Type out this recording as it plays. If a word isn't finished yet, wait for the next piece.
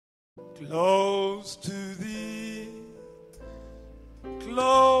Close to thee,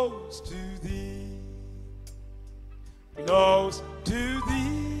 close to thee, close to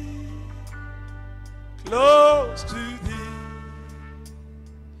thee, close to thee.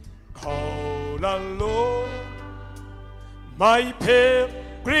 All alone, my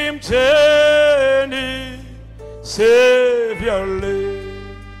pilgrim journey, Savior, let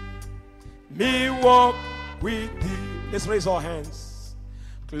me walk with thee. Let's raise our hands.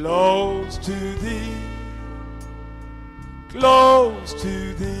 Close to thee, close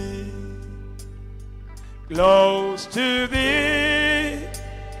to thee, close to thee,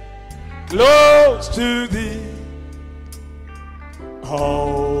 close to thee.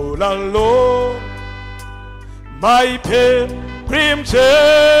 All alone, my pilgrim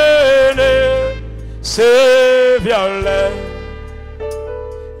journey, Savior, let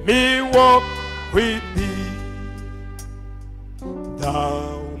me walk with thee.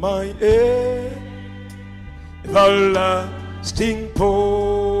 Thou my everlasting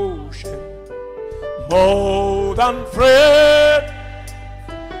portion, more than friend,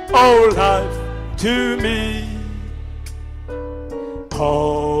 all life to me.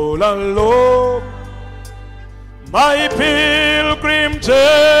 All alone, my pilgrim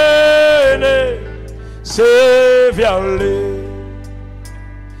journey, Savior, let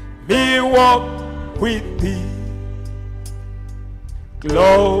me walk with thee.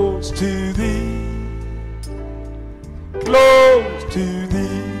 Close to thee, close to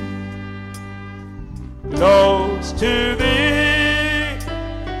thee, close to thee,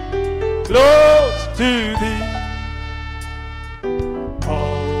 close to thee.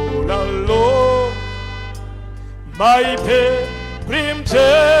 All alone, my pilgrim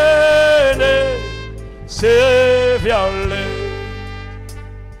journey, Savior, let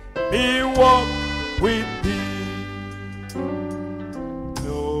me walk with thee.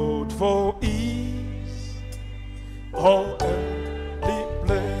 For ease or earthly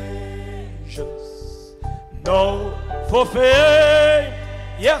pleasures, no for fame,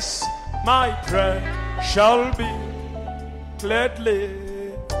 yes, my prayer shall be gladly.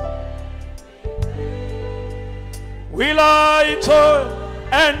 Will I toil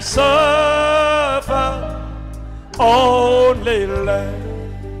and suffer, only let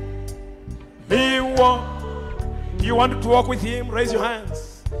me walk. You want to walk with him? Raise your hands.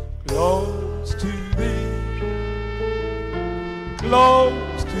 Close to thee,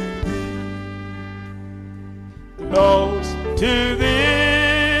 close to thee, close to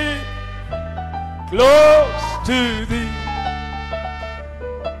thee, close to thee.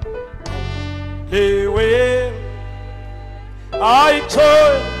 He will I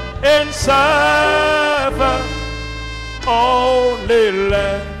toil and suffer, only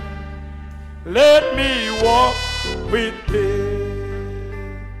let me walk with thee.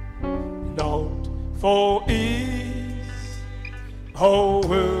 Not for ease, or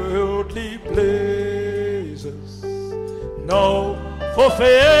worldly pleasures, no for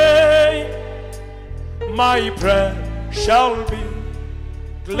fame, my prayer shall be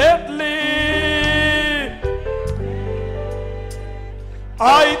gladly.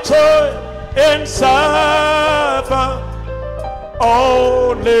 I toil and suffer,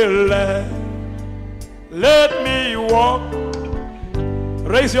 only let me walk.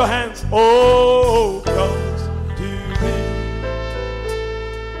 Raise your hands. Oh, close to thee,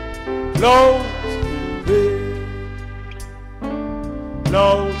 close to thee,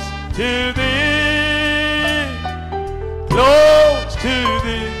 close to thee, close to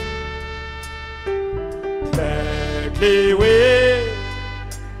thee. Gladly will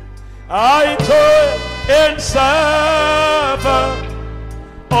I toil and suffer,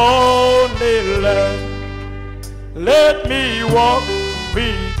 only let me walk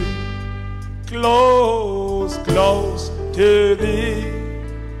with thee. Close, close to thee.